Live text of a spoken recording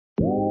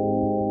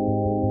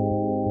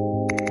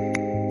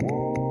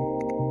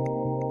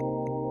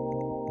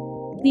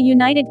The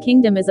United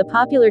Kingdom is a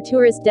popular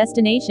tourist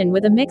destination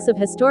with a mix of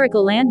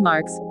historical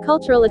landmarks,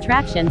 cultural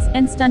attractions,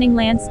 and stunning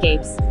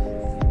landscapes.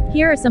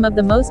 Here are some of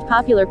the most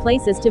popular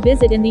places to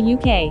visit in the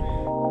UK.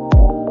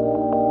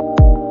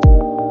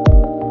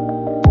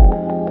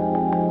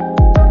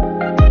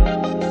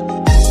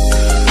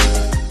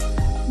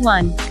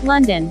 1.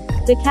 London.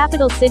 The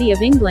capital city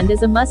of England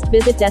is a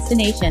must-visit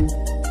destination.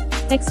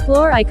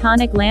 Explore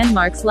iconic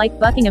landmarks like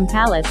Buckingham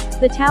Palace,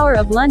 the Tower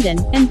of London,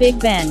 and Big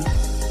Ben.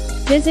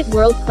 Visit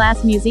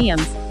world-class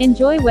museums,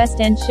 enjoy West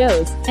End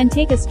shows, and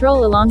take a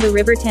stroll along the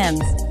River Thames.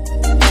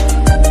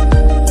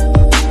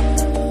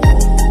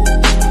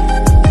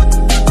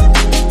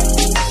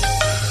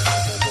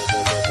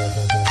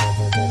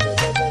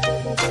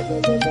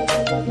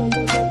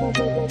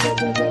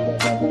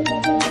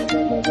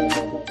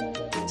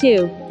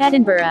 Two.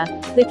 Edinburgh.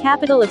 The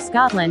capital of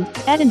Scotland,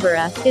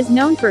 Edinburgh, is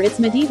known for its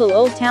medieval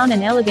old town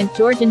and elegant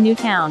Georgian new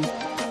town.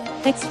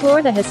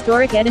 Explore the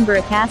historic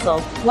Edinburgh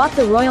Castle, walk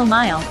the Royal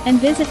Mile,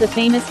 and visit the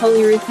famous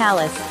Holyrood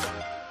Palace.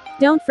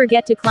 Don't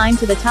forget to climb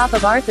to the top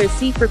of Arthur's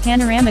Seat for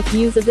panoramic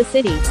views of the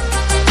city.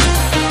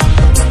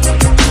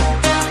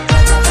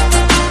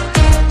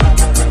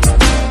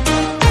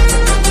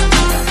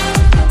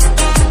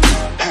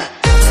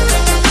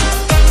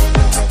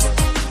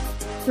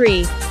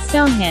 Three.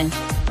 Stonehenge.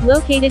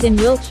 Located in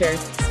Wiltshire,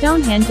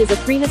 Stonehenge is a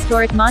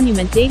prehistoric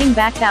monument dating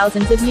back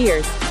thousands of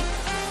years.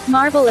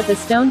 Marvel at the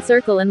stone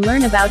circle and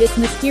learn about its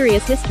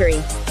mysterious history.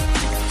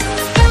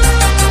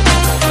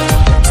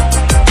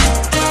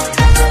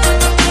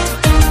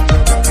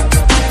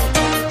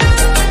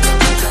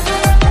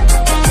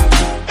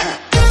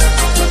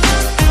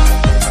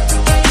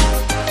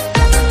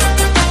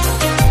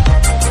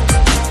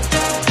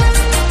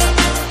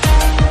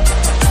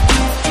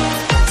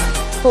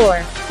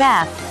 Four.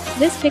 Bath.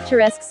 This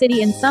picturesque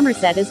city in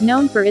Somerset is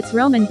known for its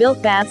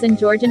Roman-built baths and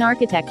Georgian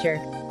architecture.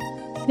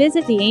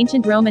 Visit the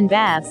ancient Roman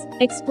baths,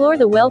 explore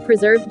the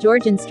well-preserved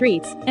Georgian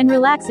streets, and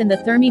relax in the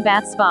Thermi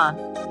Bath Spa.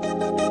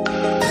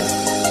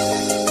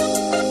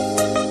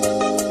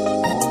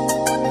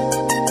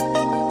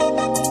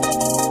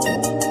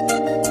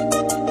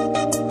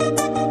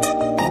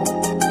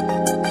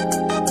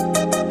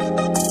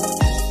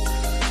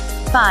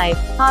 Five.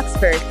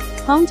 Oxford.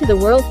 Home to the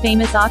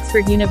world-famous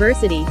Oxford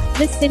University,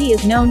 this city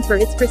is known for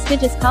its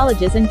prestigious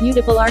colleges and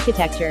beautiful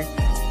architecture.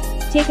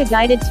 Take a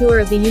guided tour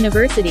of the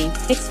university,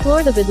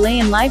 explore the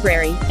Bodleian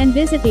Library, and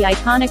visit the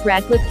iconic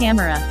Radcliffe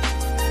Camera.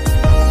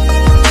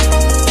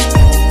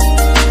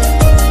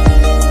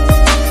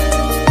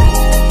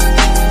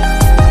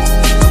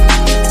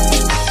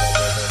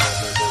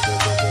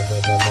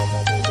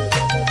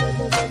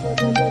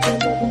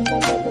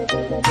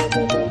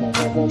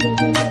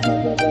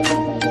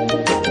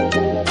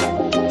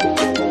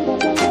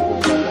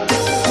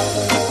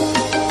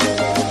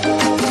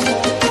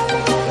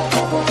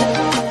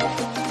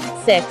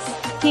 Six.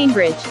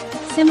 Cambridge.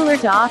 Similar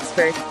to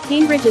Oxford,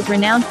 Cambridge is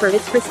renowned for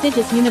its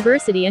prestigious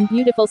university and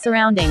beautiful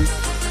surroundings.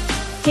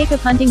 Take a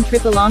punting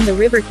trip along the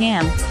River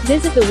Cam,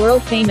 visit the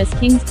world-famous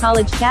King's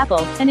College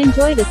Chapel, and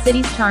enjoy the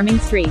city's charming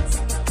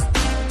streets.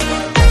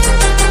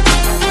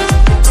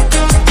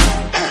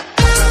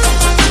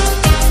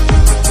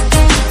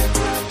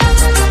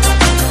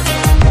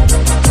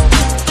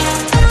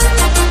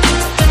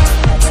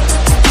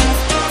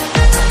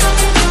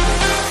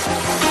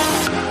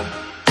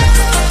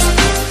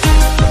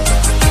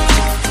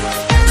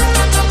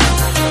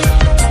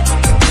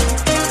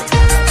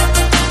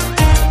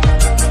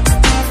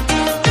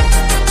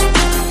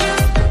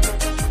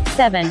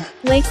 Seven.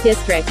 Lake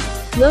District.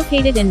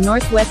 Located in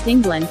northwest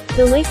England,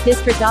 the Lake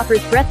District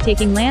offers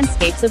breathtaking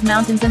landscapes of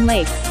mountains and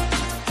lakes.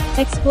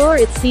 Explore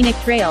its scenic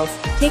trails,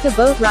 take a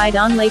boat ride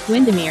on Lake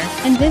Windermere,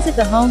 and visit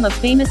the home of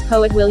famous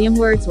poet William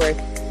Wordsworth.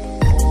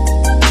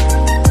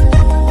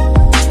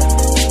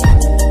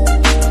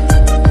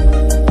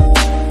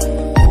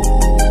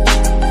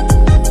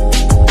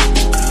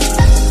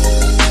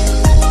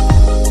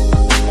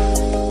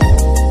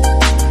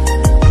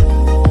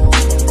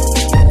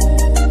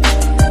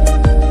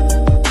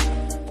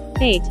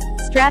 Eight.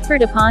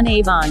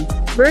 Stratford-upon-Avon.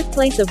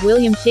 Birthplace of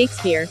William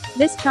Shakespeare,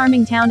 this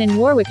charming town in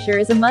Warwickshire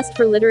is a must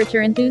for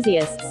literature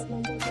enthusiasts.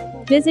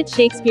 Visit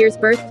Shakespeare's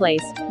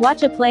birthplace,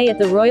 watch a play at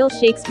the Royal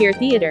Shakespeare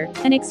Theatre,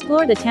 and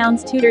explore the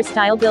town's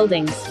Tudor-style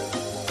buildings.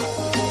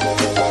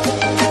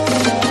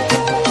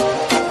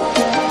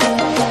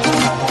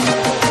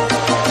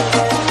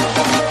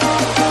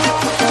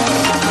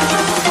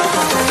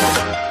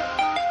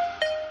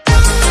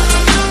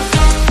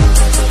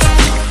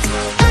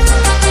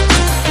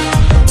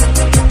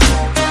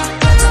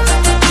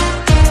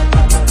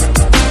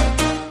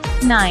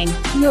 Nine.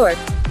 York.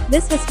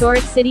 This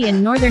historic city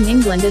in northern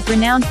England is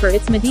renowned for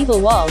its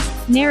medieval walls,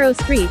 narrow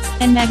streets,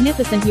 and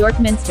magnificent York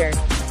Minster.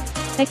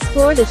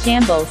 Explore the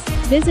Shambles,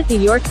 visit the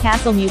York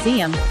Castle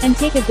Museum, and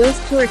take a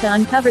ghost tour to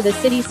uncover the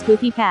city's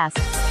spooky past.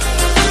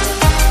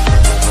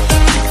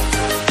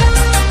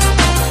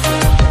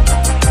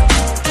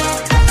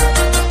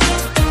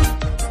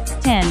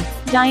 10.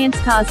 Giant's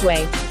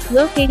Causeway.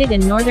 Located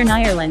in Northern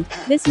Ireland,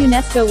 this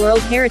UNESCO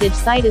World Heritage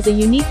Site is a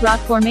unique rock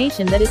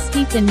formation that is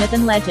steeped in myth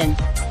and legend.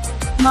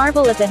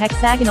 Marvel at the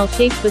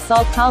hexagonal-shaped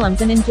basalt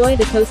columns and enjoy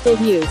the coastal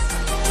views.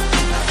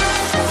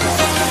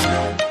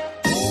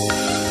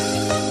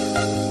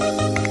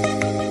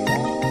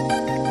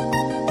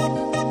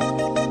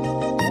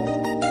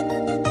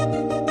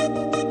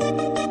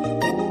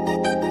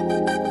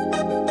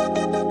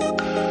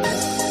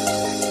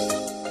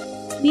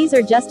 These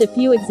are just a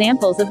few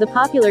examples of the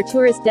popular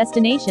tourist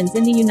destinations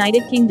in the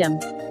United Kingdom.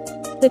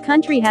 The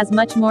country has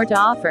much more to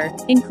offer,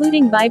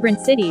 including vibrant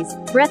cities,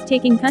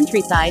 breathtaking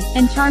countryside,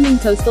 and charming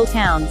coastal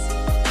towns.